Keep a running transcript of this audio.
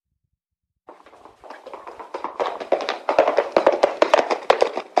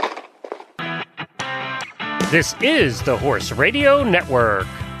This is the Horse Radio Network.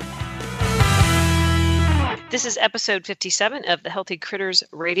 This is episode 57 of the Healthy Critters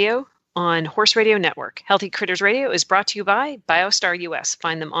Radio on Horse Radio Network. Healthy Critters Radio is brought to you by BioStar US.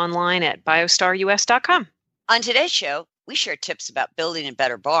 Find them online at biostarus.com. On today's show, we share tips about building a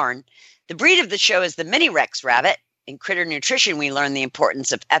better barn. The breed of the show is the Mini Rex Rabbit. In Critter Nutrition, we learn the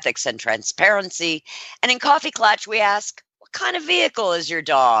importance of ethics and transparency. And in Coffee Klatch, we ask, what kind of vehicle is your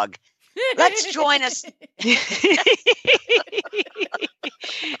dog? Let's join us.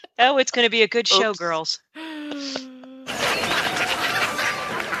 Oh, it's going to be a good show, girls.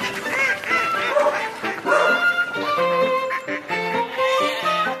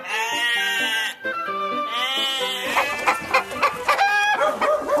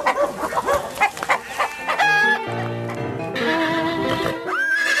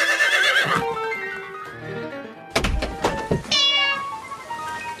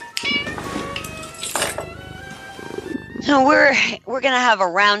 So we're going to have a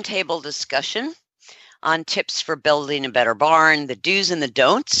roundtable discussion on tips for building a better barn, the do's and the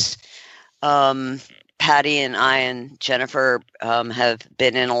don'ts. Patty and I and Jennifer have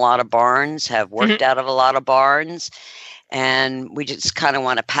been in a lot of barns, have worked out of a lot of barns, and we just kind of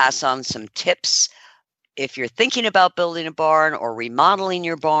want to pass on some tips. If you're thinking about building a barn or remodeling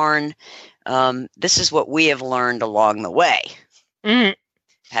your barn, this is what we have learned along the way. Mm-hmm.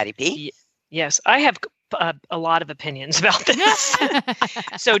 Patty P? Yes, I have a lot of opinions about this.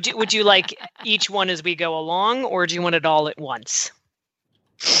 So would you like each one as we go along, or do you want it all at once?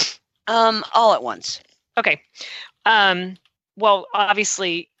 All at once. Okay. Well,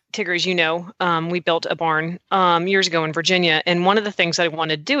 obviously, Tigger, as you know, we built a barn years ago in Virginia, and one of the things that I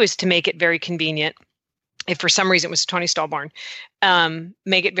wanted to do is to make it very convenient. If for some reason it was a 20-stall barn,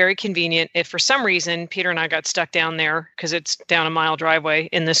 make it very convenient. If for some reason Peter and I got stuck down there because it's down a mile driveway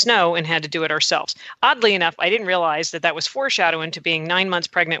in the snow and had to do it ourselves. Oddly enough, I didn't realize that was foreshadowing to being 9 months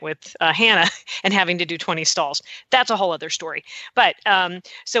pregnant with Hannah and having to do 20 stalls. That's a whole other story. But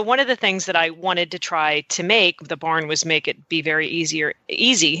so one of the things that I wanted to try to make the barn was make it be very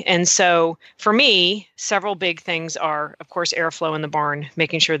easy. And so for me, several big things are, of course, airflow in the barn,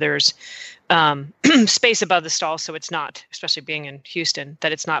 making sure there's space above the stall so it's not, especially being in Houston,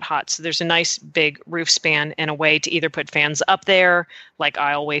 that it's not hot. So there's a nice big roof span and a way to either put fans up there, like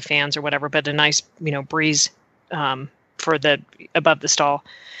aisleway fans or whatever, but a nice, breeze for the above the stall.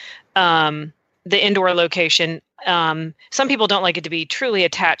 The indoor location. Some people don't like it to be truly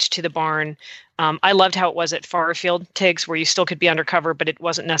attached to the barn. I loved how it was at Farfield, Tiggs, where you still could be undercover, but it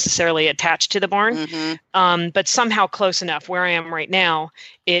wasn't necessarily attached to the barn. Mm-hmm. But somehow close enough. Where I am right now,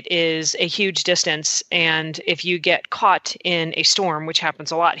 it is a huge distance. And if you get caught in a storm, which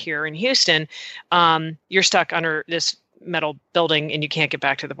happens a lot here in Houston, you're stuck under this metal building and you can't get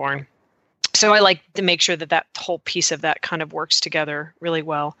back to the barn. So I like to make sure that whole piece of that kind of works together really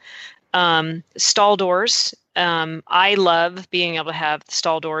well. Stall doors. I love being able to have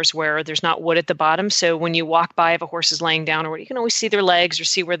stall doors where there's not wood at the bottom. So when you walk by, if a horse is laying down, or you can always see their legs or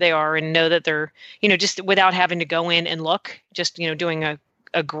see where they are and know that they're, just without having to go in and look, just, doing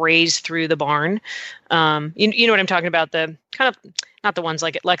a graze through the barn. You know what I'm talking about? The kind of, not the ones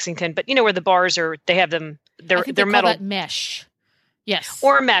like at Lexington, but where the bars are, they have them, they're metal. That mesh. Yes.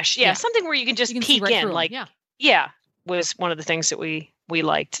 Or mesh. Yeah. Something where you can just peek right in. Yeah. Was one of the things that we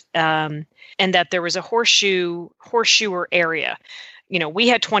liked, and that there was a horseshoer area. We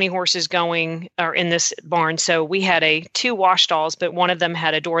had 20 horses going or in this barn, so we had 2 wash stalls, but one of them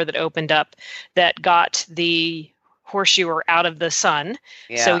had a door that opened up that got the horseshoer out of the sun,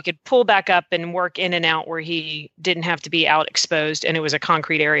 so he could pull back up and work in and out where he didn't have to be out exposed, and it was a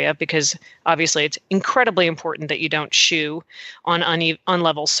concrete area because obviously it's incredibly important that you don't shoe on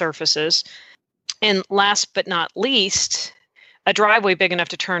unlevel surfaces. And last but not least, a driveway big enough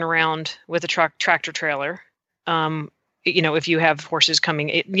to turn around with a tractor trailer. If you have horses coming,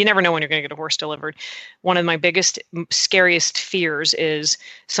 you never know when you're going to get a horse delivered. One of my biggest, scariest fears is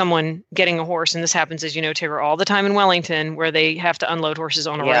someone getting a horse. And this happens, as you know, Tigger, all the time in Wellington, where they have to unload horses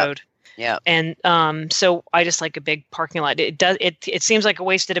on a road. Yeah. And so I just like a big parking lot. It seems like a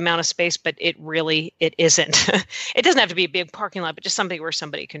wasted amount of space, but it isn't. It doesn't have to be a big parking lot, but just something where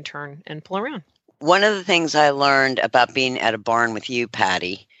somebody can turn and pull around. One of the things I learned about being at a barn with you,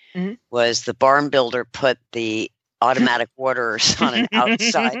 Patty, was the barn builder put the automatic waters on an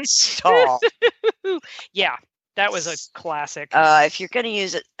outside stall. Yeah, that was a classic. If you're going to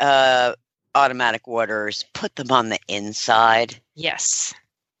use automatic waters, put them on the inside. Yes.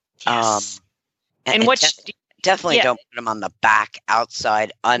 And definitely don't put them on the back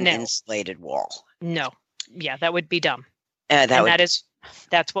outside uninsulated wall. No. Yeah, that would be dumb. That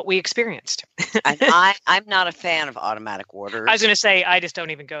That's what we experienced. And I'm not a fan of automatic waters. I was going to say, I just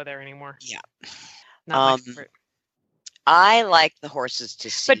don't even go there anymore. Yeah. Not my favorite. I like the horses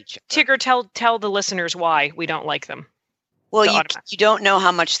to see each other. Tigger, tell the listeners why we don't like them. Well, you don't know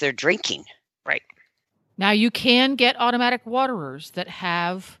how much they're drinking. Right. Now, you can get automatic waterers that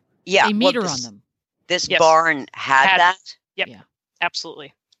have a meter on them. This barn had that. Yep. Yeah.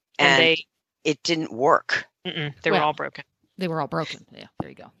 Absolutely. And it didn't work. They were all broken. They were all broken. Yeah, there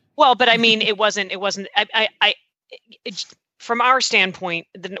you go. Well, but I mean, it wasn't, from our standpoint,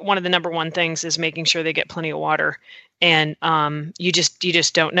 one of the number one things is making sure they get plenty of water. And you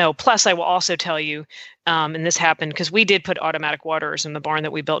just don't know. Plus, I will also tell you, and this happened because we did put automatic waterers in the barn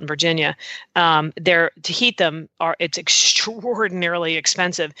that we built in Virginia. To heat them it's extraordinarily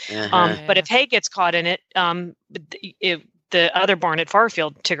expensive. But if hay gets caught in it, the other barn at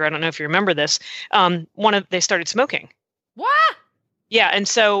Farfield, Tigger, I don't know if you remember this. They started smoking. What? Yeah, and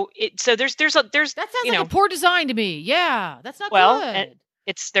so there's that sounds like a poor design to me. Yeah, that's not good.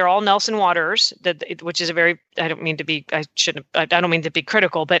 They're all Nelson Waterers, which is a very, I don't mean to be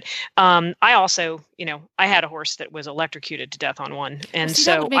critical, but I also, I had a horse that was electrocuted to death on one, and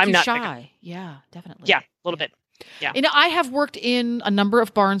that would make I'm you not shy. Yeah, definitely. Yeah, a little bit. Yeah. I have worked in a number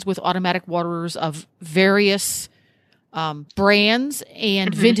of barns with automatic waterers of various brands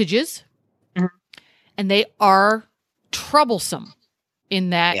and vintages, and they are troublesome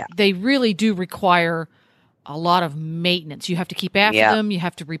in that they really do require a lot of maintenance. You have to keep after them. You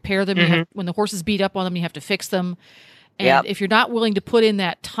have to repair them. When the horse is beat up on them, you have to fix them. And if you're not willing to put in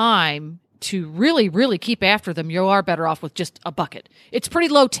that time to really, really keep after them, you are better off with just a bucket. It's pretty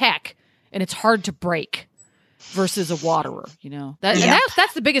low tech and it's hard to break versus a waterer, And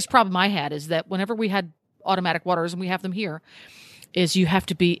that's the biggest problem I had, is that whenever we had automatic waterers, and we have them here, is you have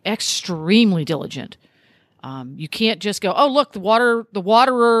to be extremely diligent. You can't just go, oh, look, the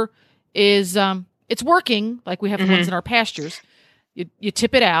waterer is, it's working, like we have the ones in our pastures. You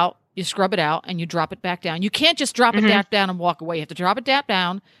tip it out, you scrub it out, and you drop it back down. You can't just drop it down and walk away. You have to drop it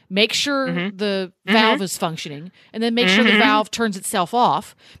down, make sure the valve is functioning, and then make sure the valve turns itself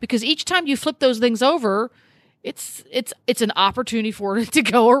off. Because each time you flip those things over, it's an opportunity for it to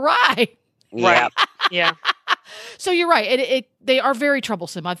go awry. Right. Yeah. So you're right. They are very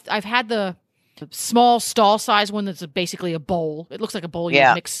troublesome. I've had the small stall size one that's basically a bowl. It looks like a bowl you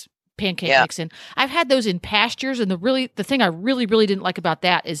mix pancake mix in. I've had those in pastures, and the thing I really, really didn't like about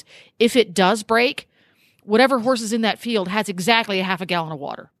that is if it does break, whatever horse is in that field has exactly a half a gallon of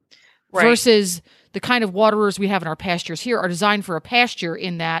water. Right. Versus the kind of waterers we have in our pastures here are designed for a pasture,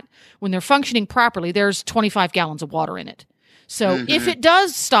 in that when they're functioning properly, there's 25 gallons of water in it. So if it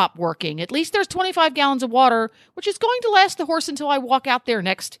does stop working, at least there's 25 gallons of water, which is going to last the horse until I walk out there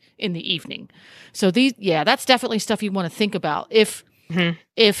next in the evening. So that's definitely stuff you want to think about. If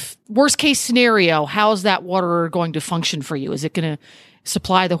worst case scenario, how is that waterer going to function for you? Is it going to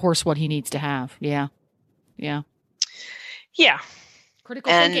supply the horse what he needs to have? Yeah. Yeah. Yeah. Critical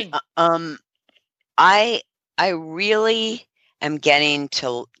thinking. I really am getting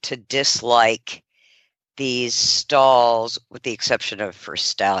to dislike these stalls, with the exception of for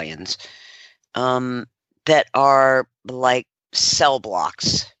stallions, that are like cell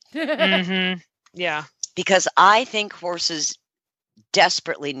blocks. Yeah. Because I think horses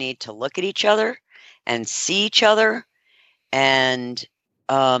desperately need to look at each other and see each other. And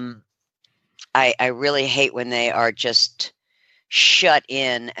I really hate when they are just shut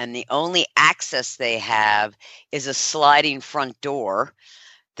in and the only access they have is a sliding front door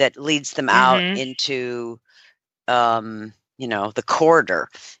that leads them out into, the corridor.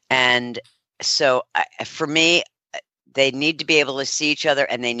 And so for me, they need to be able to see each other,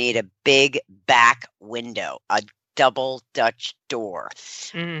 and they need a big back window, a double Dutch door.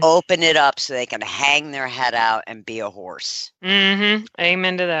 Open it up so they can hang their head out and be a horse.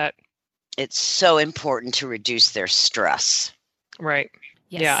 Amen to that. It's so important to reduce their stress. Right.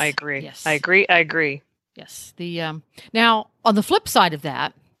 Yes. Yeah, I agree. Yes. I agree. Yes. Now, on the flip side of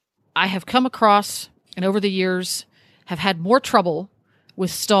that, I have come across, and over the years have had more trouble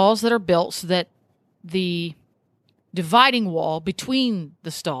with stalls that are built so that the dividing wall between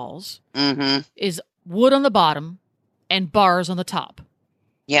the stalls is wood on the bottom and bars on the top.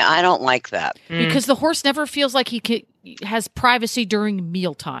 Yeah, I don't like that. Because the horse never feels like he has privacy during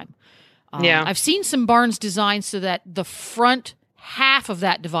mealtime. I've seen some barns designed so that the front half of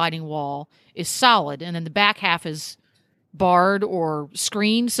that dividing wall is solid, and then the back half is barred or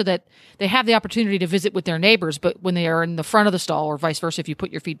screened so that they have the opportunity to visit with their neighbors. But when they are in the front of the stall, or vice versa, if you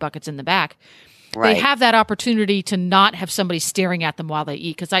put your feed buckets in the back, they have that opportunity to not have somebody staring at them while they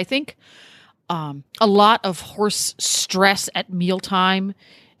eat. Because I think A lot of horse stress at mealtime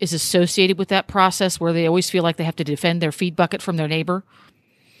is associated with that process, where they always feel like they have to defend their feed bucket from their neighbor.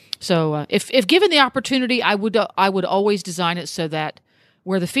 So if given the opportunity, I would always design it so that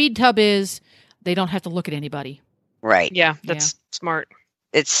where the feed tub is, they don't have to look at anybody. Right. Yeah, that's smart.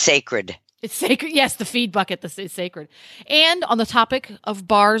 It's sacred. It's sacred. Yes, the feed bucket is sacred. And on the topic of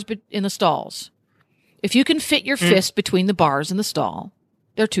bars in the stalls, if you can fit your fist between the bars in the stall,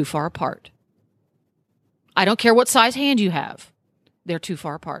 they're too far apart. I don't care what size hand you have. They're too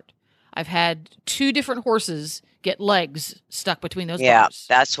far apart. I've had 2 different horses get legs stuck between those bars. Yeah,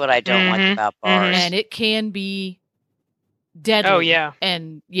 that's what I don't like about bars. And it can be deadly. Oh, yeah.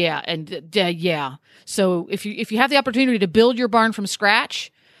 And So if you have the opportunity to build your barn from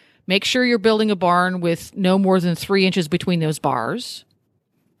scratch, make sure you're building a barn with no more than 3 inches between those bars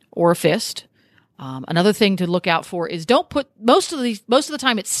or a fist. Another thing to look out for is don't put most of the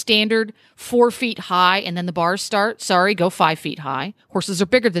time it's standard 4 feet high, and then the bars start. Sorry, go 5 feet high. Horses are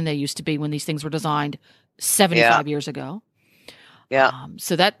bigger than they used to be when these things were designed 75 years ago. Yeah.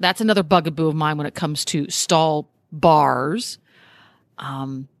 So that's another bugaboo of mine when it comes to stall bars.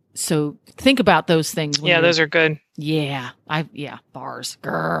 So think about those things. Those are good. Bars.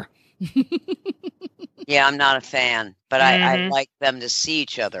 Grr. Yeah, I'm not a fan, but I like them to see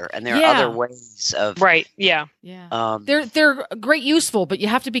each other, and there are other ways of right. Yeah, they're great, useful, but you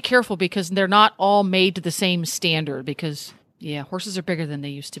have to be careful because they're not all made to the same standard. Because horses are bigger than they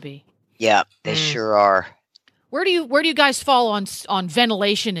used to be. Yeah, they sure are. Where do you guys fall on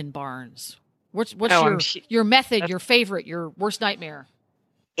ventilation in barns? What's your method? Your favorite? Your worst nightmare?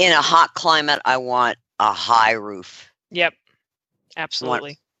 In a hot climate, I want a high roof. Yep,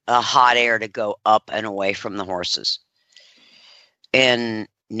 absolutely. A hot air to go up and away from the horses. In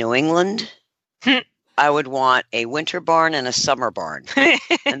New England, I would want a winter barn and a summer barn.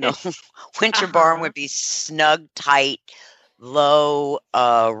 And the winter barn would be snug, tight, low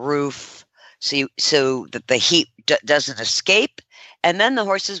roof, so that the heat doesn't escape. And then the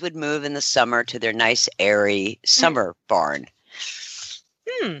horses would move in the summer to their nice, airy summer barn.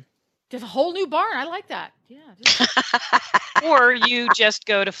 There's a whole new barn. I like that. Yeah. Or you just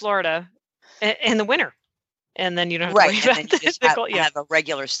go to Florida in the winter, and then you don't have to worry and about then you just have a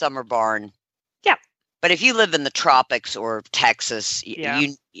regular summer barn. Yeah. But if you live in the tropics or Texas,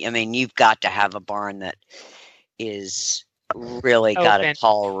 you've got to have a barn that is really got a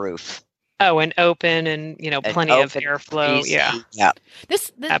tall roof. Oh, and open and plenty of airflow. Breezy. Yeah.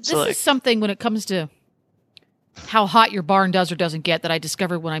 This is something when it comes to how hot your barn does or doesn't get that I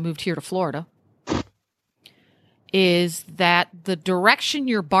discovered when I moved here to Florida, is that the direction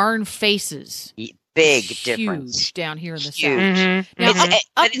your barn faces big huge difference down here in the Huge. south. Now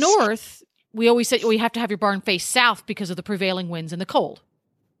up north, we always say you have to have your barn face south because of the prevailing winds and the cold.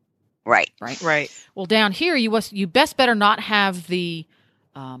 Right. Well, down here you best better not have the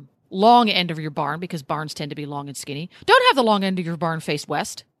long end of your barn, because barns tend to be long and skinny. Don't have the long end of your barn face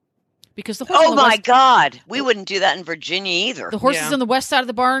west. Because the horses God, we wouldn't do that in Virginia either. The horses on the west side of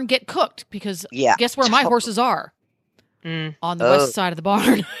the barn get cooked because guess where my horses are? On the west side of the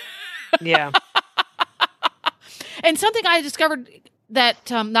barn. Yeah. And something I discovered that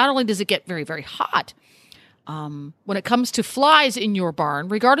not only does it get very, very hot, when it comes to flies in your barn,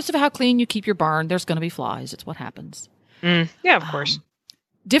 regardless of how clean you keep your barn, there's going to be flies. It's what happens. Yeah, of course.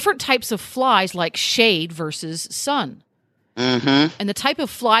 Different types of flies like shade versus sun. Mm-hmm. And the type of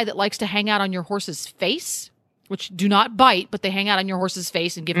fly that likes to hang out on your horse's face, which do not bite, but they hang out on your horse's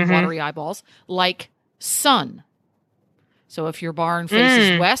face and give him watery eyeballs, like sun. So if your barn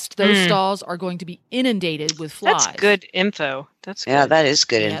faces west, those stalls are going to be inundated with flies. That's good info. Yeah, that is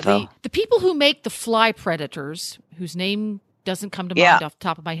good info. The people who make the fly predators, whose name doesn't come to mind off the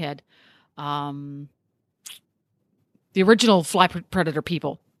top of my head, the original fly predator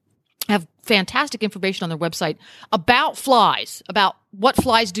people, have fantastic information on their website about flies, about what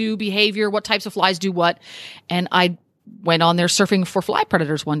flies do, behavior, what types of flies do what. And I went on there surfing for fly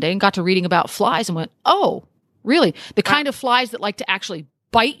predators one day and got to reading about flies and went, oh, really? The kind of flies that like to actually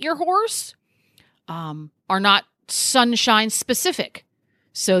bite your horse are not sunshine specific.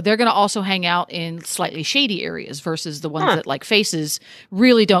 So they're going to also hang out in slightly shady areas versus the ones that, like faces,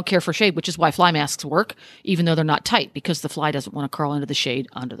 really don't care for shade, which is why fly masks work, even though they're not tight, because the fly doesn't want to curl into the shade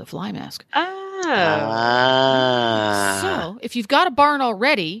under the fly mask. So if you've got a barn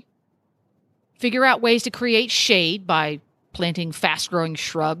already, figure out ways to create shade by planting fast-growing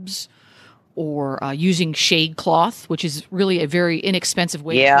shrubs or using shade cloth, which is really a very inexpensive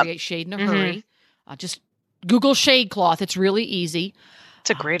way to create shade in a hurry. Just Google shade cloth. It's really easy. It's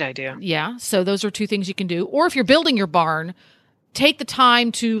a great idea. Yeah. So those are two things you can do. Or if you're building your barn, take the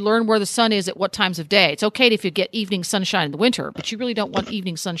time to learn where the sun is at what times of day. It's okay if you get evening sunshine in the winter, but you really don't want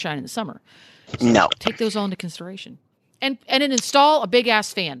evening sunshine in the summer. So No. take those all into consideration. And then install a big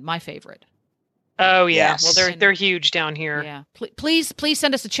ass fan, my favorite. Oh yeah. Yes. Well, they're huge down here. Yeah. Please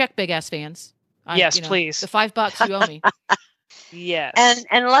send us a check, big ass fans. Yes, please. The $5 you owe me. Yes.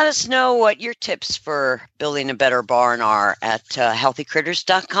 And let us know what your tips for building a better barn are at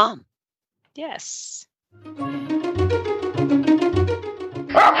healthycritters.com. Yes.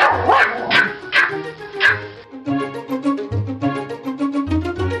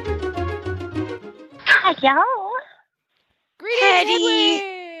 Hello. Greetings, Hetty.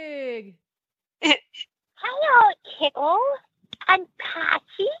 Hedwig. Hello, Tiggle. And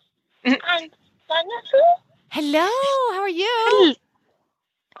Patty. And Jennifer. Hello. How are you?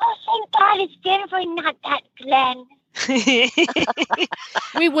 Oh, thank God it's Jennifer, not that Glenn.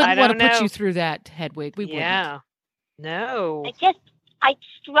 We wouldn't I want to don't put know. you through that, Hedwig. We Yeah. No. I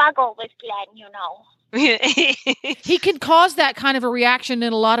struggle with Glenn, you know. wouldn't. He can cause that kind of a reaction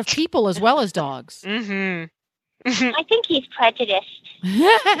in a lot of people as well as dogs. Mm-hmm. I think he's prejudiced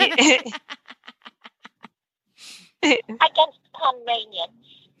against Pomeranians.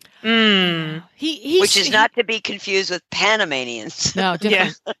 Mm. Which is not to be confused with Panamanians. No,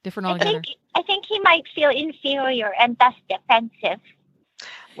 different altogether. I think he might feel inferior and thus defensive.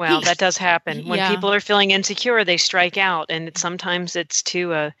 Well, that does happen. When Yeah. people are feeling insecure, they strike out, and sometimes it's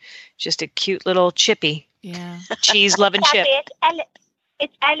to just a cute little chippy, Yeah. cheese-loving chip.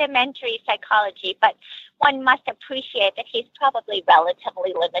 It's elementary psychology, but one must appreciate that he's probably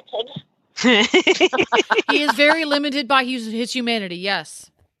relatively limited. He is very limited by his humanity, yes.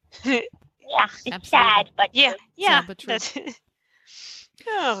 Yeah, it's Absolutely. sad, but Yeah, true. yeah. but true. That's-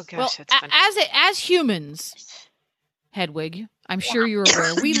 oh gosh, Well, that's funny. as humans, Hedwig, I'm sure you're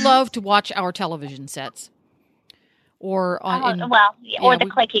aware, we love to watch our television sets. Or the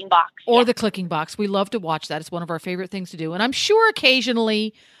clicking box. Or the clicking box. We love to watch that. It's one of our favorite things to do. And I'm sure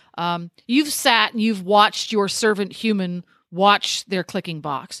occasionally you've sat and you've watched your servant human watch their clicking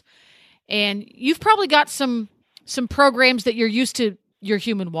box. And you've probably got some programs that you're used to your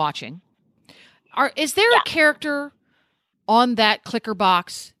human watching. Is there a character on that clicker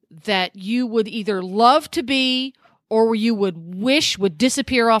box that you would either love to be or you would wish would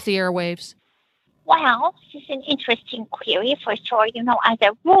disappear off the airwaves? Well, this is an interesting query for sure. You know, as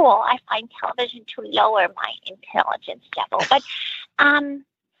a rule, I find television to lower my intelligence level. But, I mean,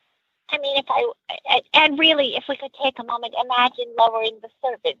 if we could take a moment, imagine lowering the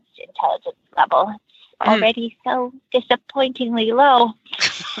servant's intelligence level. It's already so disappointingly low.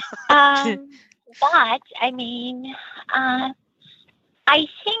 But, I mean, I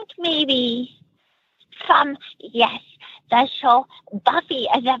think maybe the show Buffy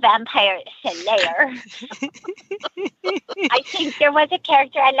as a Vampire Slayer. I think there was a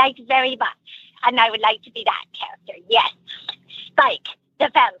character I liked very much, and I would like to be that character. Yes, Spike, the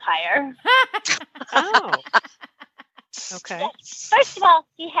vampire. Oh. Okay. First of all,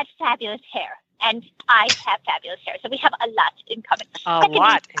 he had fabulous hair, and I have fabulous hair, so we have a lot in common. A Secondly,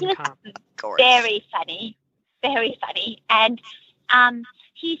 lot he in was common. very funny, and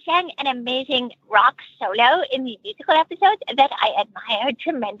he sang an amazing rock solo in the musical episodes that I admired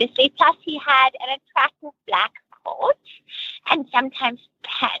tremendously. Plus, he had an attractive black coat and sometimes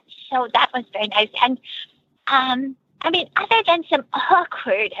pants. So that was very nice. And, I mean, other than some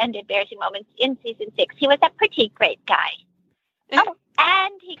awkward and embarrassing moments in season 6, he was a pretty great guy. Oh,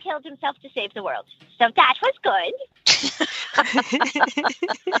 and he killed himself to save the world. So that was good.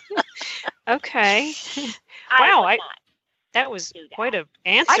 Okay. Wow. That was quite an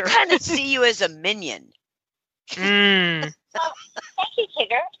answer. I kind of see you as a minion. Mm. Well, thank you,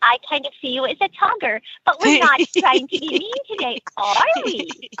 Tigger. I kind of see you as a togger, but we're not trying to be mean today, are we?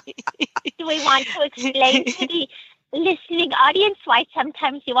 Do we want to explain to the listening audience why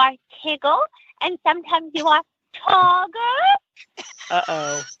sometimes you are Tiggle and sometimes you are Togger?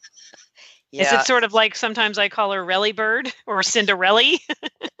 Uh-oh. Yeah. Is it sort of like sometimes I call her Relly Bird or Cinderella?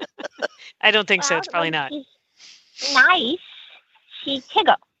 I don't think so. It's probably not. She's nice, she's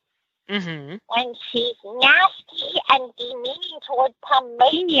Tiggle. Mm-hmm. When she's nasty and demeaning toward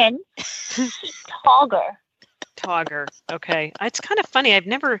Pomeranian, she's Togger. Togger. Okay. It's kind of funny. I've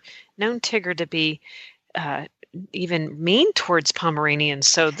never known Tigger to be even mean towards Pomeranians,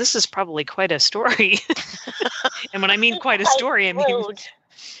 so this is probably quite a story. And when I mean quite a story, I mean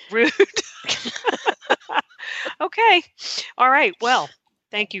rude. Okay. All right. Well,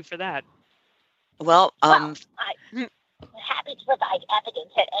 thank you for that. Well, I'm happy to provide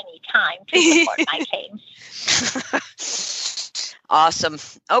evidence at any time to support my claims. Awesome.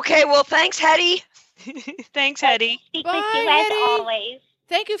 Okay, well, thanks, Hetty. Thanks, Hetty. Speak Bye, with you as Hetty. always.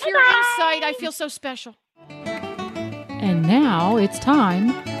 Thank you for your Bye-bye. insight. I feel so special. And now it's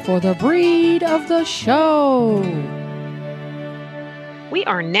time for the breed of the show. We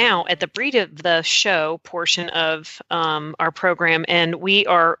are now at the breed of the show portion of our program, and we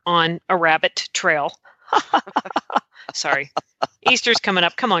are on a rabbit trail. Sorry. Easter's coming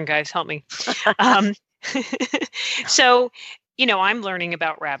up. Come on, guys, help me. So, I'm learning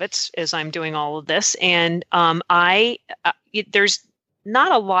about rabbits as I'm doing all of this, and there's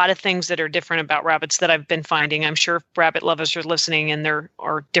not a lot of things that are different about rabbits that I've been finding. I'm sure if rabbit lovers are listening and there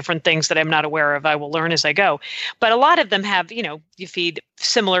are different things that I'm not aware of, I will learn as I go. But a lot of them have, you feed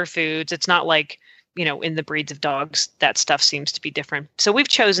similar foods. It's not like, in the breeds of dogs, that stuff seems to be different. So I've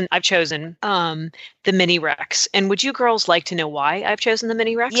chosen the Mini Rex. And would you girls like to know why I've chosen the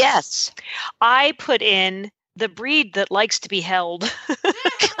Mini Rex? Yes. I put in the breed that likes to be held.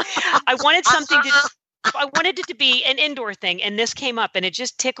 I wanted it to be an indoor thing, and this came up, and it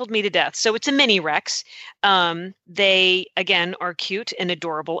just tickled me to death. So it's a Mini Rex. They, again, are cute and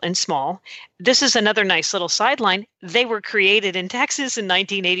adorable and small. This is another nice little sideline. They were created in Texas in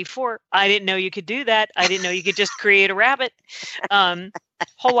 1984. I didn't know you could do that. I didn't know you could just create a rabbit.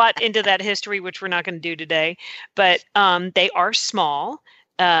 Whole lot into that history, which we're not going to do today. But they are small.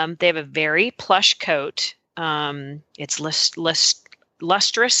 They have a very plush coat. It's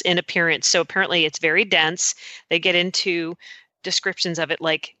lustrous in appearance. So apparently it's very dense. They get into descriptions of it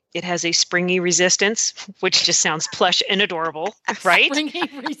like it has a springy resistance, which just sounds plush and adorable, right? Springy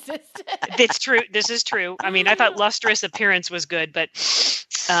resistance. It's true. This is true. I mean, I thought lustrous appearance was good, but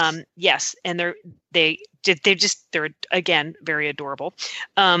yes. And they're again, very adorable.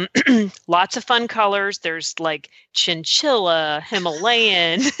 Lots of fun colors. There's like chinchilla,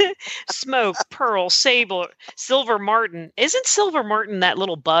 Himalayan, smoke, pearl, sable, silver martin. Isn't silver martin that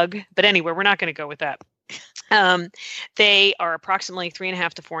little bug? But anyway, we're not going to go with that. They are approximately 3.5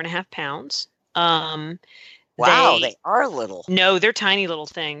 to 4.5 pounds. Wow, they are little. No, they're tiny little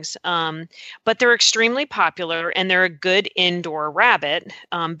things. But they're extremely popular, and they're a good indoor rabbit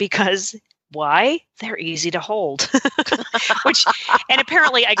because why? They're easy to hold. And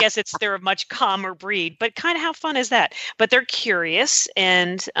apparently, I guess they're a much calmer breed, but kind of how fun is that? But they're curious,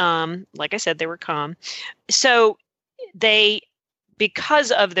 and like I said, they were calm. So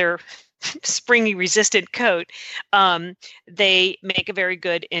because of their springy resistant coat, they make a very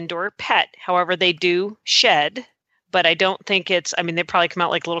good indoor pet. However, they do shed, but I don't think they probably come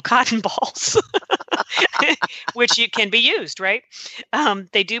out like little cotton balls, which can be used, right?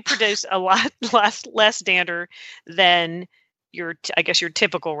 They do produce a lot less dander than your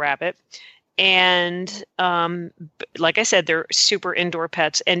typical rabbit. And like I said, they're super indoor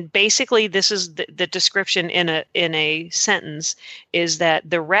pets. And basically, this is the description in a sentence is that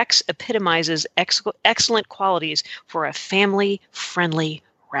the Rex epitomizes excellent qualities for a family-friendly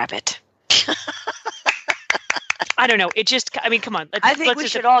rabbit. I don't know. Come on. I think we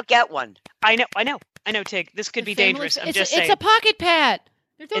should all get one. I know, Tig. This could be dangerous. I'm just saying. It's a pocket pet.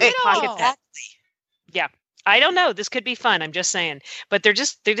 It's a pocket pet. Yeah. I don't know. This could be fun. I'm just saying. But they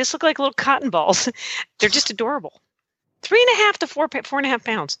just look like little cotton balls. They're just adorable. 3.5 to 4.5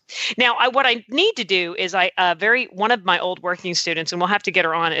 pounds. Now, what I need to do is one of my old working students, and we'll have to get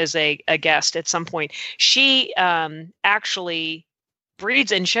her on as a guest at some point. She actually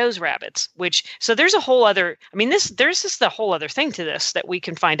breeds and shows rabbits, so there's a whole other, there's just a whole other thing to this that we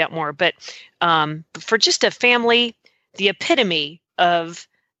can find out more. But for just a family, the epitome of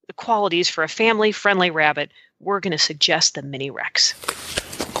the qualities for a family-friendly rabbit, we're going to suggest the Mini Rex.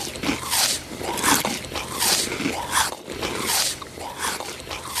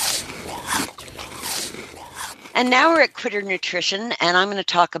 And now we're at Critter Nutrition, and I'm going to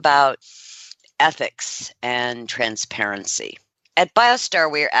talk about ethics and transparency. At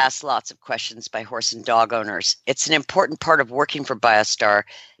BioStar, we are asked lots of questions by horse and dog owners. It's an important part of working for BioStar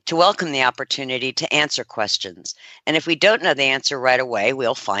to welcome the opportunity to answer questions. And if we don't know the answer right away,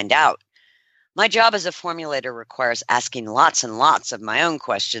 we'll find out. My job as a formulator requires asking lots and lots of my own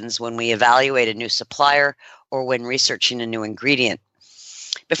questions when we evaluate a new supplier or when researching a new ingredient.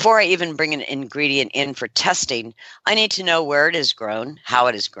 Before I even bring an ingredient in for testing, I need to know where it is grown, how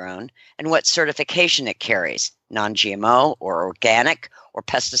it is grown, and what certification it carries, non-GMO or organic or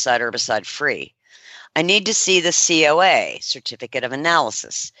pesticide herbicide free. I need to see the COA, Certificate of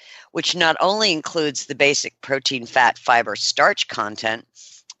Analysis, which not only includes the basic protein, fat, fiber, starch content,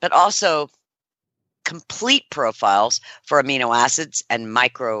 but also complete profiles for amino acids and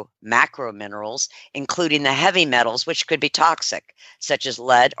macro minerals, including the heavy metals, which could be toxic, such as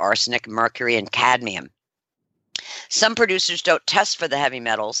lead, arsenic, mercury, and cadmium. Some producers don't test for the heavy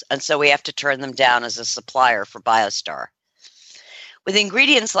metals, and so we have to turn them down as a supplier for BioStar. With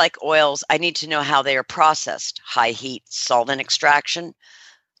ingredients like oils, I need to know how they are processed: high heat solvent extraction,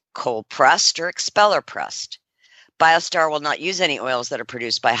 cold pressed, or expeller pressed. BioStar will not use any oils that are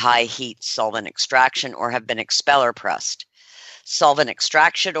produced by high heat solvent extraction or have been expeller pressed. Solvent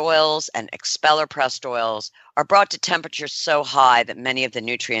extraction oils and expeller pressed oils are brought to temperatures so high that many of the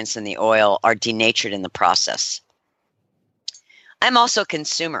nutrients in the oil are denatured in the process. I'm also a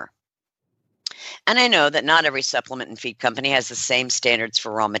consumer, and I know that not every supplement and feed company has the same standards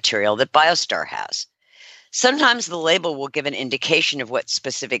for raw material that BioStar has. Sometimes the label will give an indication of what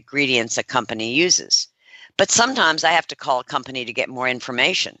specific ingredients a company uses, but sometimes I have to call a company to get more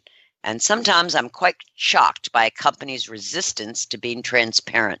information, and sometimes I'm quite shocked by a company's resistance to being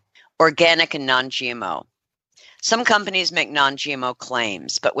transparent. Organic and non-GMO. Some companies make non-GMO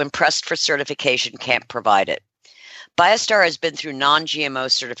claims, but when pressed for certification, can't provide it. BioStar has been through non-GMO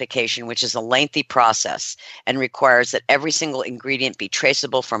certification, which is a lengthy process and requires that every single ingredient be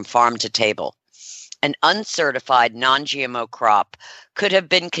traceable from farm to table. An uncertified non-GMO crop could have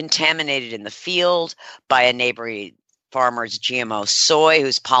been contaminated in the field by a neighboring farmer's GMO soy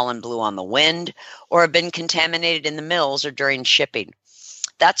whose pollen blew on the wind, or have been contaminated in the mills or during shipping.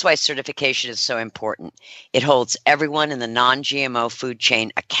 That's why certification is so important. It holds everyone in the non-GMO food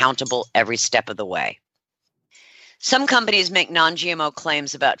chain accountable every step of the way. Some companies make non-GMO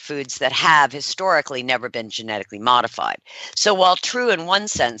claims about foods that have historically never been genetically modified. So while true in one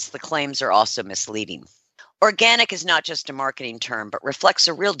sense, the claims are also misleading. Organic is not just a marketing term, but reflects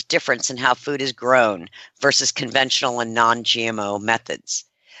a real difference in how food is grown versus conventional and non-GMO methods.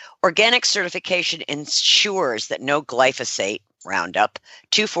 Organic certification ensures that no glyphosate, Roundup,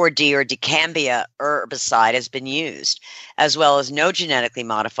 2,4-D, or dicamba herbicide has been used, as well as no genetically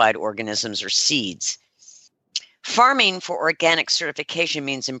modified organisms or seeds. Farming for organic certification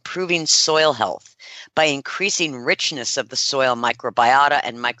means improving soil health by increasing richness of the soil microbiota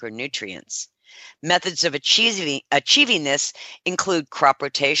and micronutrients. Methods of achieving this include crop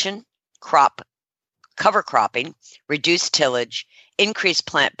rotation, cover cropping, reduced tillage, increased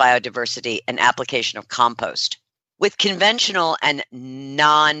plant biodiversity, and application of compost. With conventional and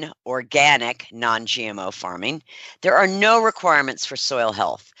non-organic, non-GMO farming, there are no requirements for soil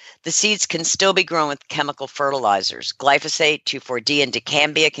health. The seeds can still be grown with chemical fertilizers. Glyphosate, 2,4-D, and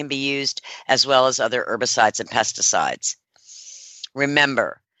dicamba can be used, as well as other herbicides and pesticides.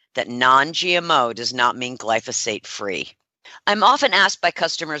 Remember that non-GMO does not mean glyphosate-free. I'm often asked by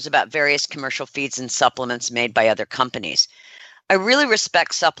customers about various commercial feeds and supplements made by other companies. I really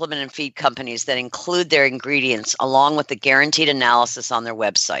respect supplement and feed companies that include their ingredients along with the guaranteed analysis on their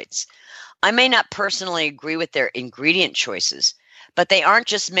websites. I may not personally agree with their ingredient choices, but they aren't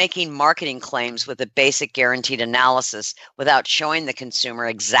just making marketing claims with a basic guaranteed analysis without showing the consumer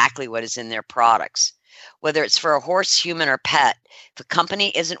exactly what is in their products. Whether it's for a horse, human, or pet, if a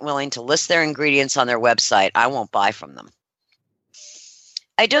company isn't willing to list their ingredients on their website, I won't buy from them.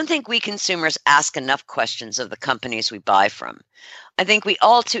 I don't think we consumers ask enough questions of the companies we buy from. I think we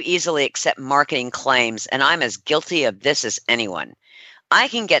all too easily accept marketing claims, and I'm as guilty of this as anyone. I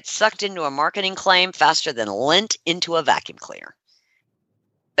can get sucked into a marketing claim faster than lint into a vacuum cleaner.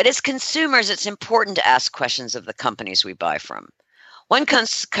 But as consumers, it's important to ask questions of the companies we buy from. One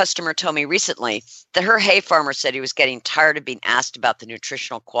customer told me recently that her hay farmer said he was getting tired of being asked about the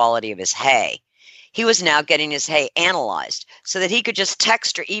nutritional quality of his hay. He was now getting his hay analyzed so that he could just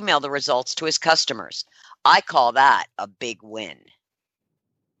text or email the results to his customers. I call that a big win.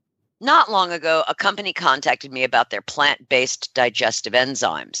 Not long ago, a company contacted me about their plant-based digestive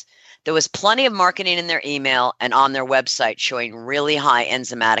enzymes. There was plenty of marketing in their email and on their website showing really high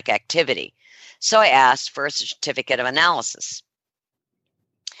enzymatic activity. So I asked for a certificate of analysis.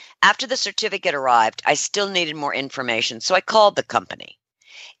 After the certificate arrived, I still needed more information, so I called the company.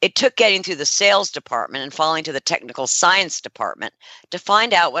 It took getting through the sales department and falling to the technical science department to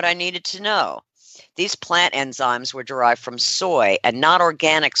find out what I needed to know. These plant enzymes were derived from soy and not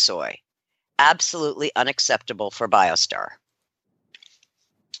organic soy. Absolutely unacceptable for BioStar.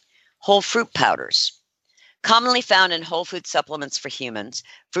 Whole fruit powders. Commonly found in whole food supplements for humans,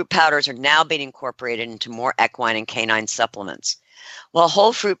 fruit powders are now being incorporated into more equine and canine supplements. While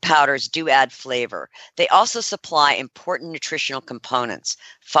whole fruit powders do add flavor, they also supply important nutritional components,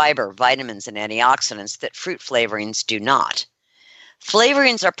 fiber, vitamins, and antioxidants that fruit flavorings do not.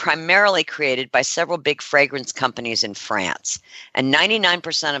 Flavorings are primarily created by several big fragrance companies in France, and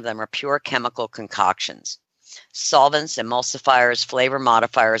 99% of them are pure chemical concoctions. Solvents, emulsifiers, flavor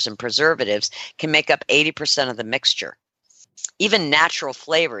modifiers, and preservatives can make up 80% of the mixture. Even natural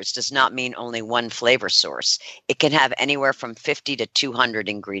flavors does not mean only one flavor source. It can have anywhere from 50 to 200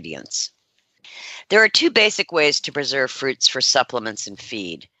 ingredients. There are two basic ways to preserve fruits for supplements and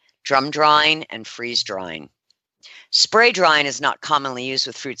feed: drum drying and freeze drying. Spray drying is not commonly used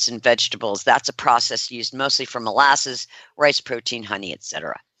with fruits and vegetables. That's a process used mostly for molasses, rice protein, honey,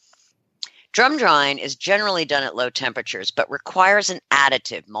 etc. Drum drying is generally done at low temperatures, but requires an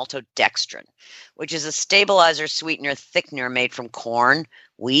additive, maltodextrin, which is a stabilizer, sweetener, thickener made from corn,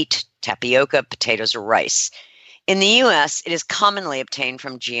 wheat, tapioca, potatoes, or rice. In the U.S., it is commonly obtained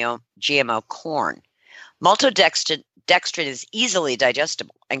from GMO corn. Maltodextrin is easily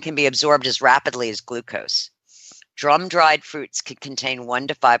digestible and can be absorbed as rapidly as glucose. Drum-dried fruits can contain 1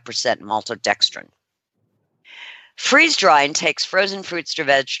 to 5% maltodextrin. Freeze drying takes frozen fruits or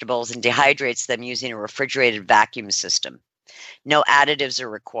vegetables and dehydrates them using a refrigerated vacuum system. No additives are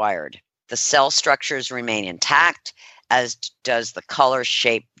required. The cell structures remain intact, as does the color,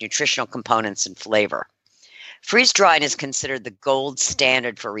 shape, nutritional components, and flavor. Freeze drying is considered the gold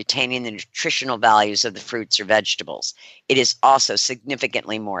standard for retaining the nutritional values of the fruits or vegetables. It is also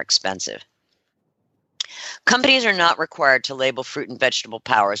significantly more expensive. Companies are not required to label fruit and vegetable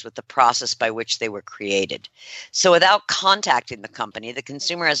powders with the process by which they were created. So without contacting the company, the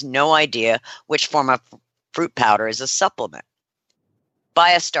consumer has no idea which form of fruit powder is a supplement.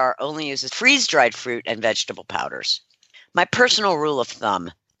 BioStar only uses freeze-dried fruit and vegetable powders. My personal rule of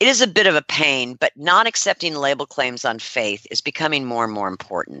thumb: it is a bit of a pain, but not accepting label claims on faith is becoming more and more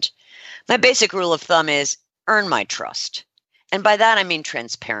important. My basic rule of thumb is earn my trust. And by that I mean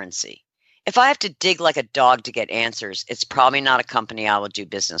transparency. If I have to dig like a dog to get answers, it's probably not a company I will do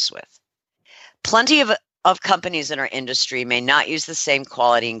business with. Plenty of companies in our industry may not use the same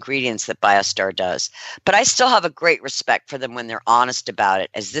quality ingredients that BioStar does, but I still have a great respect for them when they're honest about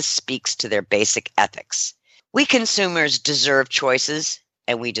it, as this speaks to their basic ethics. We consumers deserve choices,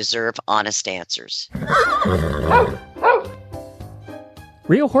 and we deserve honest answers.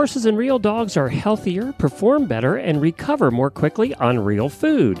 Real horses and real dogs are healthier, perform better, and recover more quickly on real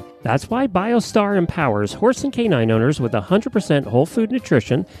food. That's why BioStar empowers horse and canine owners with 100% whole food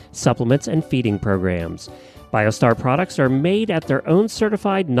nutrition, supplements, and feeding programs. BioStar products are made at their own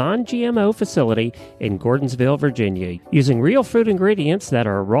certified non-GMO facility in Gordonsville, Virginia, using real food ingredients that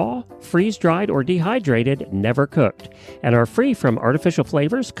are raw, freeze-dried, or dehydrated, never cooked, and are free from artificial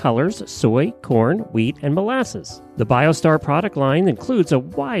flavors, colors, soy, corn, wheat, and molasses. The BioStar product line includes a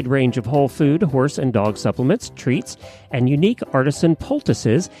wide range of whole food, horse and dog supplements, treats, and unique artisan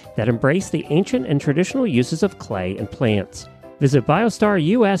poultices that embrace the ancient and traditional uses of clay and plants. Visit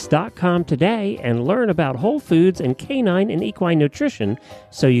biostarus.com today and learn about whole foods and canine and equine nutrition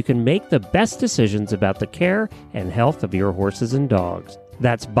so you can make the best decisions about the care and health of your horses and dogs.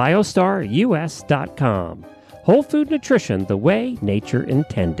 That's biostarus.com. Whole food nutrition the way nature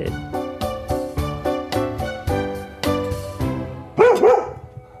intended.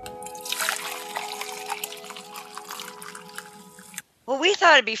 Well, we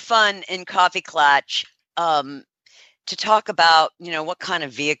thought it'd be fun in Coffee Klatch to talk about, what kind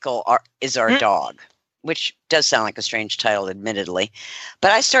of vehicle is our dog, which does sound like a strange title, admittedly.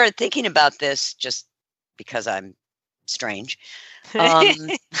 But I started thinking about this just because I'm strange.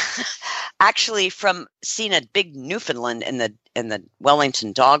 Actually, from seeing a big Newfoundland in the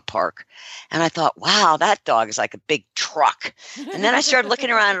Wellington Dog Park, and I thought, wow, that dog is like a big truck. And then I started looking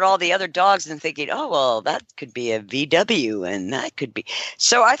around at all the other dogs and thinking, oh, well, that could be a VW, and that could be.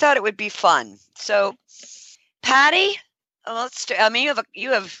 So I thought it would be fun. So, Patty,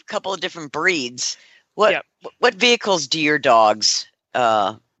 you have a couple of different breeds. What vehicles do your dogs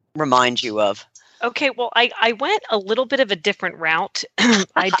remind you of? Okay, well, I went a little bit of a different route.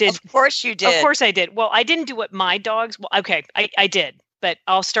 I did. Of course you did. Of course I did. Well, I didn't do what my dogs. Well, okay, I did, but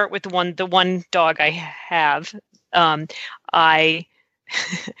I'll start with the one dog I have. I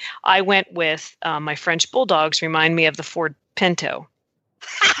went with my French bulldogs. Remind me of the Ford Pinto.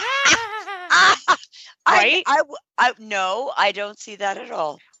 Right? No, I don't see that at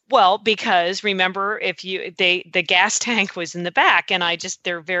all. Well, because remember, the gas tank was in the back, and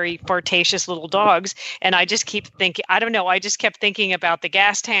they're very flirtatious little dogs, and I just keep thinking, I don't know, I just kept thinking about the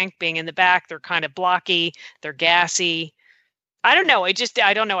gas tank being in the back. They're kind of blocky, they're gassy. I don't know. I just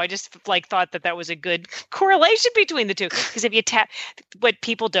thought that was a good correlation between the two. Because if you what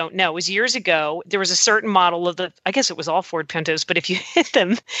people don't know is years ago, there was a certain model of I guess it was all Ford Pintos, but if you hit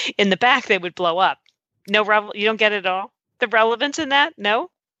them in the back, they would blow up. You don't get it at all? The relevance in that? No?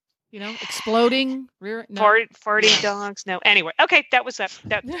 Exploding rear. No. Farty dogs. No. Anyway, okay, that was that.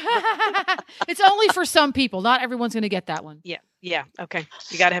 It's only for some people. Not everyone's going to get that one. Yeah. Okay.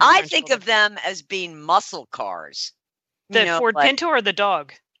 You got to have. I think of them as being muscle cars. The Ford Pinto or the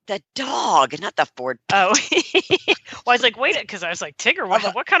dog? The dog, not the Ford Pinto. Oh, well, I was like, wait, because I was like, Tigger,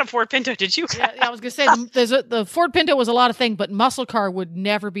 what kind of Ford Pinto did you have? Yeah, I was going to say the Ford Pinto was a lot of things, but muscle car would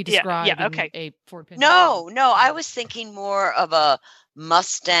never be described in a Ford Pinto. No, I was thinking more of a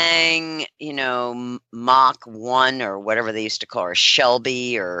Mustang, Mach 1 or whatever they used to call her,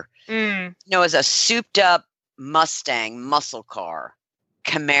 Shelby, or as a souped up Mustang muscle car,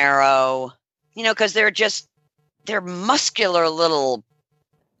 Camaro, because they're muscular little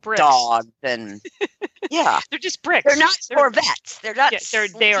bricks. Dogs, and they're just bricks. They're not Corvettes. They're not.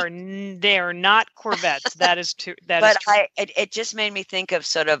 They are not Corvettes. That is true. But it just made me think of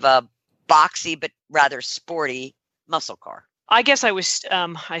sort of a boxy but rather sporty muscle car. I guess I was.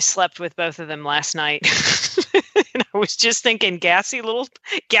 I slept with both of them last night, and I was just thinking gassy little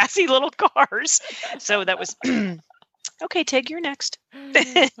cars. So that was okay. Tig, you're next.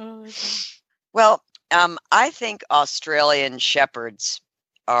 Well, I think Australian Shepherds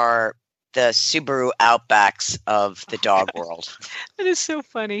are the Subaru Outbacks of the dog world. That is so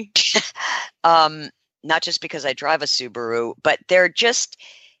funny. Not just because I drive a Subaru, but they're just,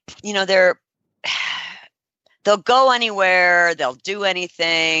 they'll go anywhere, they'll do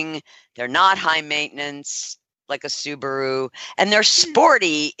anything. They're not high maintenance like a Subaru, and they're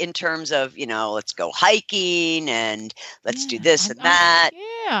sporty in terms of, let's go hiking and let's do this and that.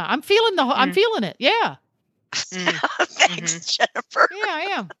 I'm feeling I'm feeling it. Yeah. Thanks, Jennifer. Yeah, I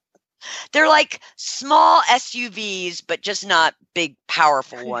am. They're like small SUVs, but just not big,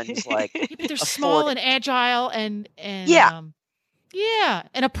 powerful ones. Like but they're small and agile and and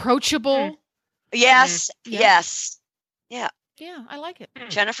approachable. Yes, yes, yeah. I like it.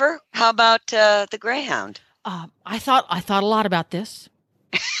 Jennifer, how about the Greyhound? I thought a lot about this,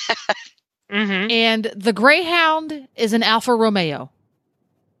 and the Greyhound is an Alfa Romeo.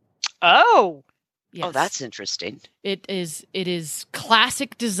 Oh. Yes. Oh, that's interesting. It is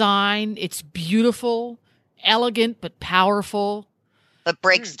classic design. It's beautiful, elegant, but powerful. But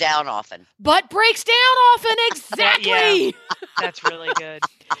breaks down often. Exactly. That's really good.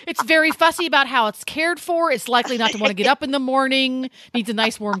 It's very fussy about how it's cared for. It's likely not to want to get up in the morning. Needs a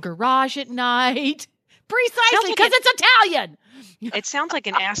nice warm garage at night. Precisely, because it's Italian. It sounds like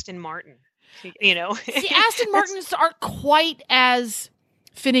an Aston Martin. See, Aston Martins aren't quite as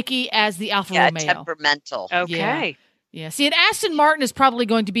finicky as the Alfa Romeo. Temperamental. Okay. Yeah. See, an Aston Martin is probably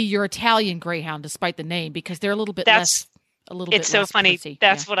going to be your Italian Greyhound, despite the name, because they're a little bit less. It's so funny. Pussy.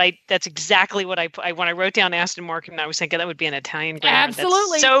 That's exactly what when I wrote down Aston Martin, I was thinking that would be an Italian Greyhound.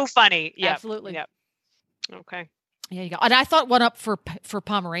 Absolutely. That's so funny. Yeah. Absolutely. Yep. Okay. Yeah, you go. And I thought one up for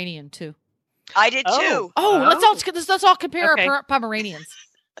Pomeranian too. I did too. Let's all compare our Pomeranians.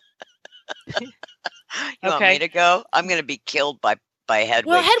 You want me to go? I'm going to be killed by Hedwig.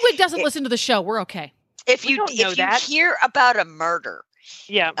 Well, Hedwig doesn't listen to the show. We're okay. If you hear about a murder,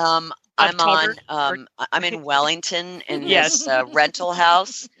 I'm in Wellington in this rental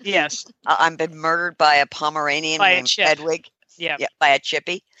house. Yes, I've been murdered by a Pomeranian named Hedwig. Yeah, by a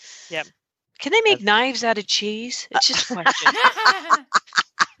chippy. Yep. Can they make knives out of cheese? It's just a question.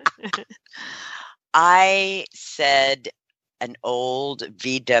 I said an old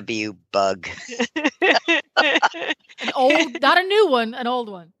VW Bug. An old, not a new one, an old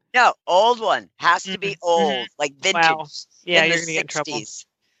one. No, old one. Has to be old, like vintage. Wow. Yeah, you're going to get in trouble.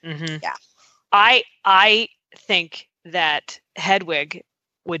 Yeah. I think that Hedwig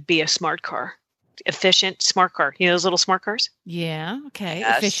would be a smart car. Efficient, smart car. You know those little smart cars? Yeah, okay.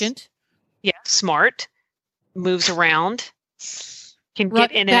 Yes. Efficient. Yeah, smart. Moves around. Can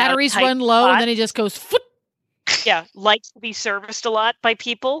get in and batteries run low, and then he just goes foot. Yeah, likes to be serviced a lot by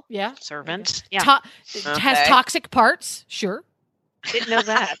people. Yeah, servants. Yeah, has toxic parts. Sure, didn't know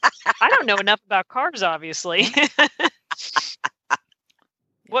that. I don't know enough about cars, obviously.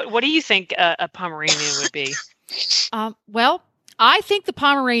 What do you think a Pomeranian would be? Well, I think the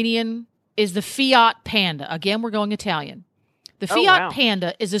Pomeranian is the Fiat Panda. Again, we're going Italian. The Fiat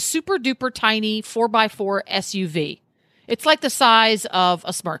Panda is a super duper tiny 4x4 SUV. It's like the size of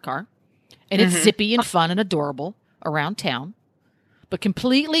a smart car. And it's zippy and fun and adorable around town, but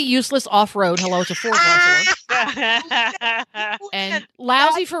completely useless off-road. Hello, it's a 4x4. And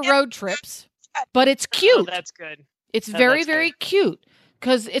lousy for road trips, but it's cute. Oh, that's good. It's very, very cute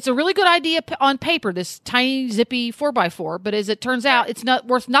because it's a really good idea on paper, this tiny, zippy 4x4, but as it turns out, it's not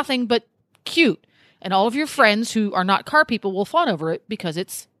worth nothing but cute. And all of your friends who are not car people will fawn over it because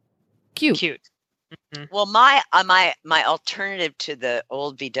it's cute. Cute. Well, my alternative to the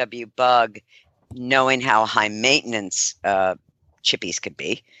old VW Bug, knowing how high maintenance chippies could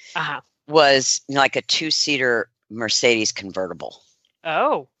be, was like a 2-seater Mercedes convertible.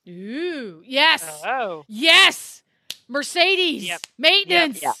 Oh. Ooh, yes. Oh. Yes. Mercedes. Yep.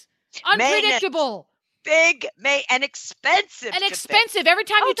 Maintenance. Yeah. Unpredictable. Big, and expensive. And to expensive. Every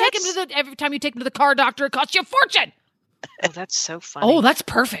time you take him to the car doctor, it costs you a fortune. Oh, that's so funny. Oh, that's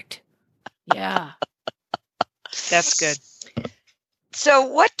perfect. Yeah. That's good. So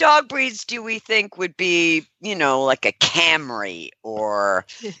what dog breeds do we think would be, like a Camry or,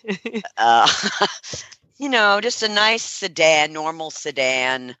 just a nice sedan, normal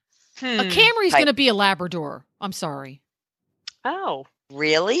sedan? A Camry's going to be a Labrador. I'm sorry. Oh,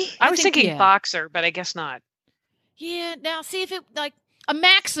 Really? I was think, thinking yeah. boxer, but I guess not. Yeah. Now, see if it like a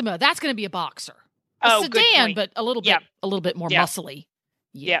Maxima. That's going to be a boxer. A Oh, good sedan, point. but a little bit more Yeah. muscly.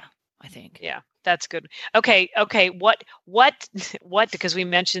 Yeah. I think. Yeah, that's good. Okay. What? Because we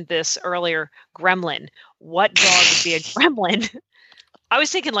mentioned this earlier. Gremlin. What dog would be a gremlin? I was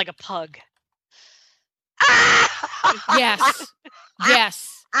thinking like a pug. Yes.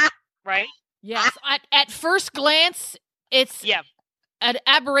 Yes. Right? Yes. At first glance, it's Yeah. an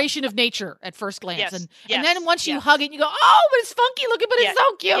aberration of nature at first glance. Yes, And yes, then once you yes. hug it, you go, oh, but it's funky looking, but Yeah, it's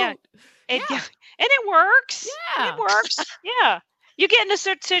so cute. yeah. And, Yeah. and it works. Yeah. It works. Yeah. You get in a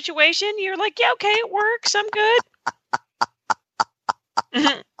certain situation, you're like, yeah, okay, it works. I'm good.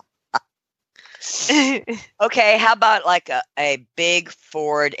 Okay, how about like a big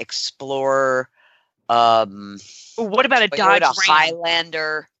Ford Explorer, What about a Dodge Toyota Ram?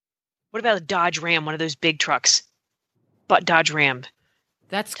 Highlander? What about a Dodge Ram, one of those big trucks? But Dodge Ram.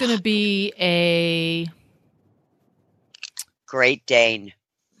 That's going to be a Great Dane.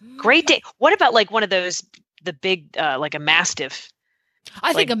 Great Day. What about like one of those, the big, like a Mastiff?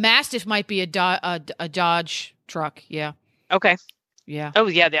 I think like- a Mastiff might be a Dodge truck. Yeah. Okay. Yeah. Oh,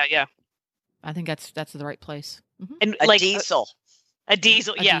 yeah. I think that's the right place. Mhm. And A like diesel. a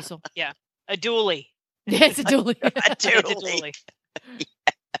diesel. A Yeah. diesel. A dually. Yeah, it's a dually. A It's a dually.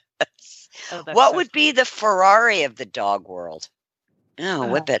 Oh, that's What so would be the Ferrari of the dog world? Oh,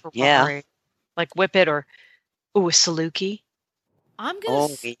 Whippet. Yeah. Ferrari. Like Whippet or a Saluki. I'm gonna.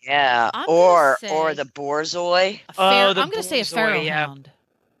 Oh, yeah. I'm Or gonna say- the Borzoi Oh, I'm the going to say a Borzoi, Pharaoh yeah. Hound.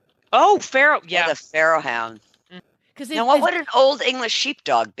 Oh, Pharaoh. or Yeah. the Pharaoh Hound. Because Now, what would an old English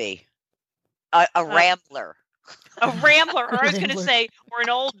sheepdog be? A Rambler. A Rambler. Or I was going to Rambler. say, or an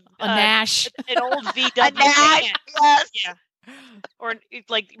old, a Nash? an old VW A Nash, van. yes. Yeah. Or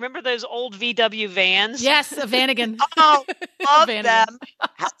like, remember those old VW vans? Yes, a Vanagon. Oh, love Vanagon. them.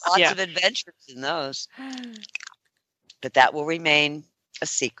 Have lots Yeah. of adventures in those. But that will remain a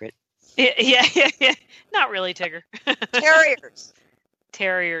secret. Yeah. Not really, Tigger. Terriers.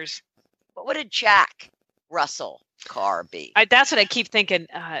 Terriers. What would a Jack Russell car be? That's what I keep thinking.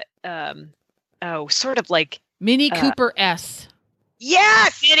 Sort of like Mini Cooper S.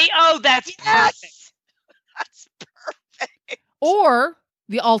 Yes. Minnie. Oh, that's perfect. Yes. That's perfect. Or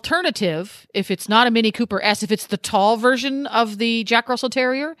the alternative, if it's not a Mini Cooper S, if it's the tall version of the Jack Russell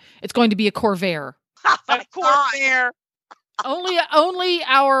Terrier, it's going to be a Corvair. Oh my Of course, God. there. Only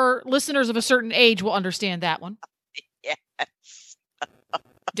our listeners of a certain age will understand that one. Yes.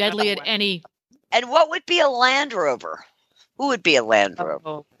 Deadly at any. And what would be a Land Rover? Who would be a Land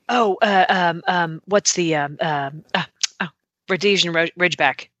Rover? What's the Rhodesian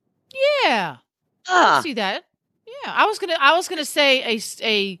Ridgeback? Yeah, I Huh. see that. Yeah, I was gonna say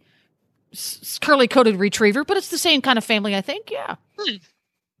a curly coated retriever, but it's the same kind of family, I think. Yeah.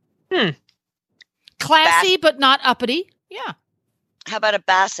 Classy, but not uppity. Yeah. How about a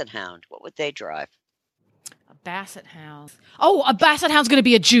Basset Hound? What would they drive? A Basset Hound. Oh, a Basset Hound's going to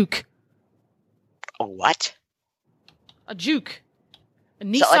be a Juke. A what? A Juke. A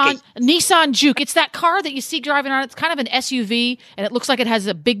Nissan, So like a Nissan Juke. It's that car that you see driving around. It's kind of an SUV, and it looks like it has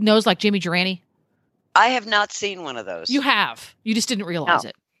a big nose like Jimmy Durante. I have not seen one of those. You have. You just didn't realize No.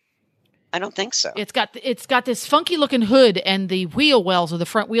 it. I don't think so. It's got this funky looking hood, and the wheel wells of the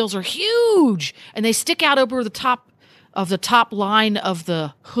front wheels are huge, and they stick out over the top line of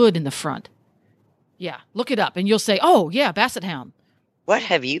the hood in the front. Yeah, look it up, and you'll say, "Oh, yeah, Basset Hound." What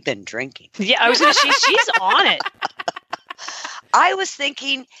have you been drinking? Yeah, I was gonna. She's on it. I was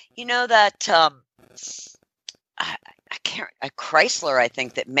thinking, that I can't, a Chrysler, I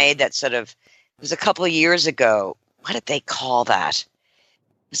think, that made that sort of, it was a couple of years ago. What did they call that?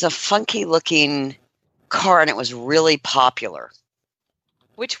 It was a funky looking car, and it was really popular.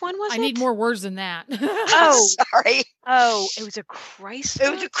 Which one was it? I need more words than that. Oh. Sorry. Oh, it was a Chrysler.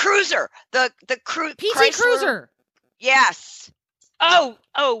 It was a Cruiser. The PT Chrysler. Cruiser. Yes.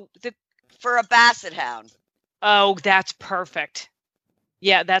 the For a Basset Hound. Oh, that's perfect.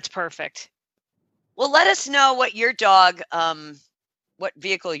 Yeah, that's perfect. Well, let us know what your dog, what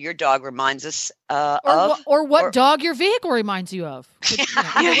vehicle your dog reminds us of. Or what Or- dog your vehicle reminds you of.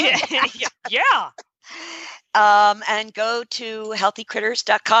 Yeah. And go to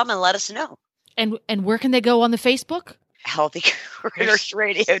healthycritters.com and let us know. And where can they go on the Facebook? Healthy Critters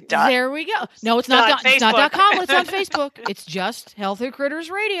Radio. There we go. No, it's not. It's not .com. It's on Facebook. It's just Healthy Critters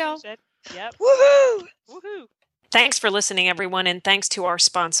Radio. Yep. Woohoo! Woohoo! Thanks for listening, everyone, and thanks to our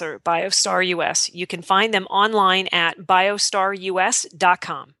sponsor, BioStar US. You can find them online at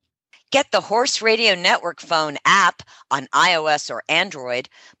biostarus.com. Get the Horse Radio Network phone app on iOS or Android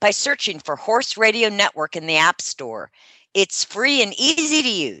by searching for Horse Radio Network in the App Store. It's free and easy to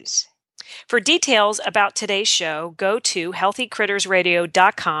use. For details about today's show, go to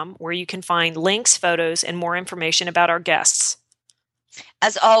healthycrittersradio.com, where you can find links, photos, and more information about our guests.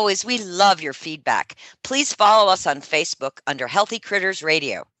 As always, we love your feedback. Please follow us on Facebook under Healthy Critters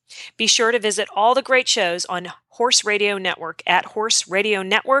Radio. Be sure to visit all the great shows on Horse Radio Network at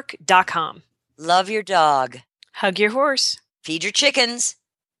horseradionetwork.com. Love your dog. Hug your horse. Feed your chickens.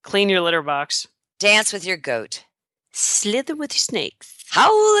 Clean your litter box. Dance with your goat. Slither with your snakes.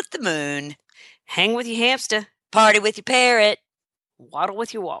 Howl at the moon. Hang with your hamster. Party with your parrot. Waddle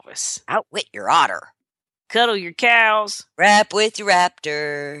with your walrus. Outwit your otter. Cuddle your cows. Rap with your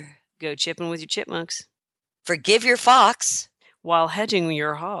raptor. Go chipping with your chipmunks. Forgive your fox. While hedging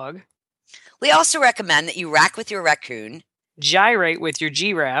your hog. We also recommend that you rack with your raccoon. Gyrate with your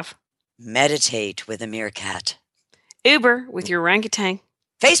giraffe. Meditate with a meerkat. Uber with your orangutan.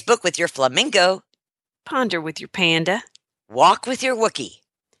 Facebook with your flamingo. Ponder with your panda. Walk with your Wookiee.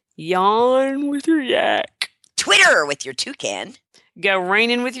 Yawn with your yak. Twitter with your toucan. Go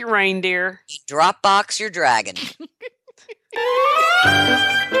raining with your reindeer. Dropbox your dragon.